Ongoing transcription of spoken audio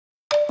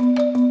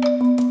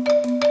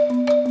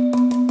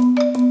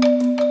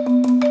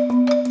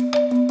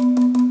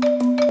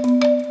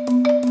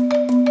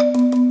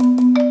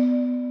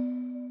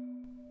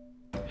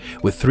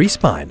With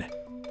Threespine,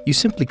 you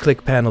simply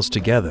click panels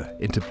together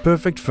into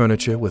perfect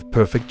furniture with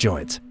perfect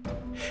joints.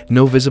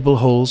 No visible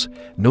holes,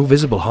 no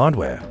visible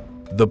hardware.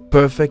 The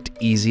perfect,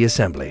 easy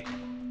assembly.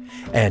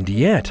 And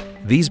yet,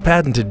 these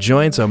patented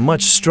joints are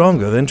much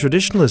stronger than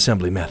traditional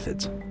assembly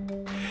methods.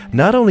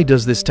 Not only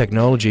does this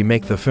technology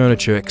make the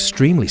furniture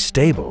extremely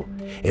stable,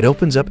 it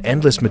opens up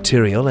endless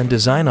material and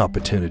design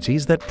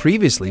opportunities that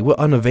previously were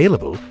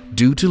unavailable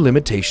due to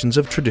limitations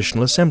of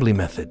traditional assembly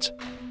methods,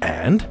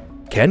 and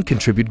can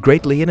contribute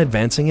greatly in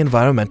advancing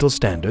environmental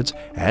standards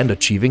and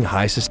achieving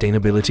high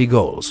sustainability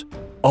goals.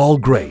 All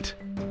great.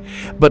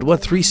 But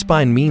what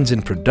Threespine means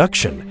in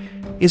production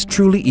is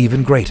truly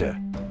even greater.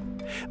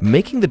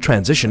 Making the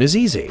transition is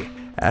easy,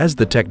 as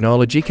the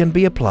technology can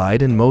be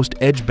applied in most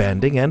edge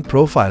banding and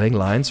profiling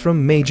lines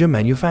from major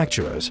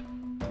manufacturers.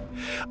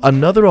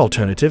 Another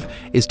alternative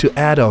is to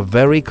add a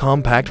very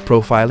compact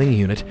profiling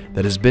unit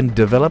that has been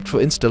developed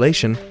for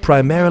installation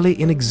primarily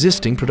in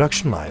existing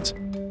production lines.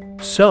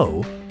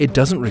 So, it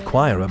doesn't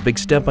require a big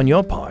step on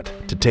your part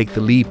to take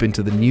the leap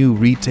into the new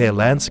retail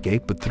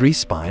landscape with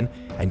Threespine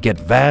and get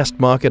vast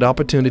market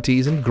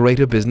opportunities and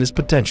greater business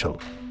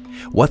potential.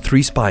 What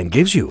Threespine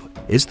gives you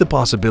is the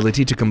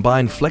possibility to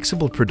combine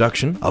flexible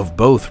production of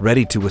both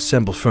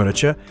ready-to-assemble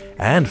furniture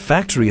and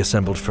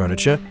factory-assembled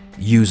furniture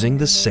using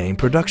the same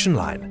production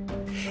line.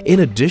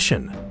 In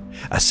addition,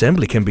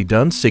 assembly can be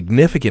done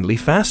significantly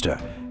faster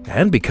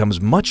and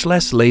becomes much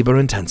less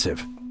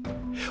labor-intensive.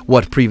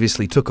 What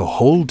previously took a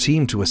whole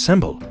team to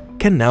assemble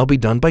can now be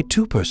done by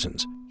 2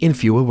 persons in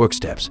fewer work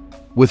steps,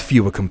 with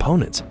fewer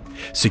components,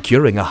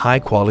 securing a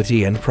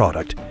high-quality end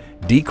product,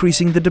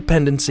 decreasing the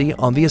dependency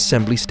on the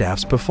assembly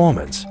staff's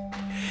performance.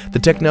 The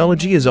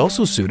technology is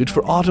also suited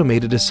for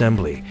automated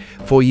assembly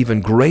for even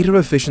greater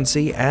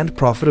efficiency and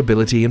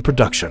profitability in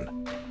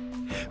production.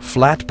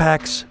 Flat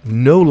packs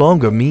no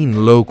longer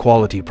mean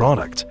low-quality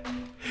products.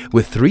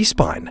 With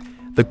Threespine,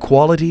 the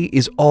quality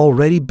is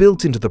already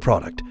built into the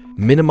product,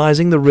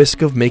 minimizing the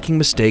risk of making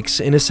mistakes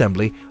in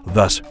assembly,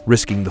 thus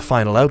risking the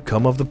final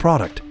outcome of the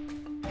product.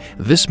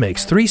 This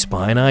makes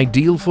Threespine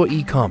ideal for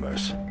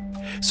e-commerce.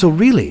 So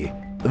really,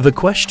 the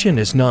question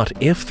is not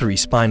if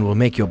Threespine will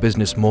make your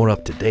business more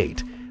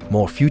up-to-date,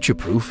 more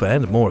future-proof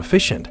and more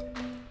efficient,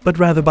 but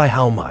rather by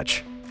how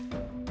much.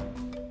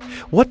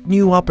 What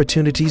new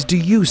opportunities do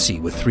you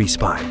see with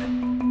Threespine?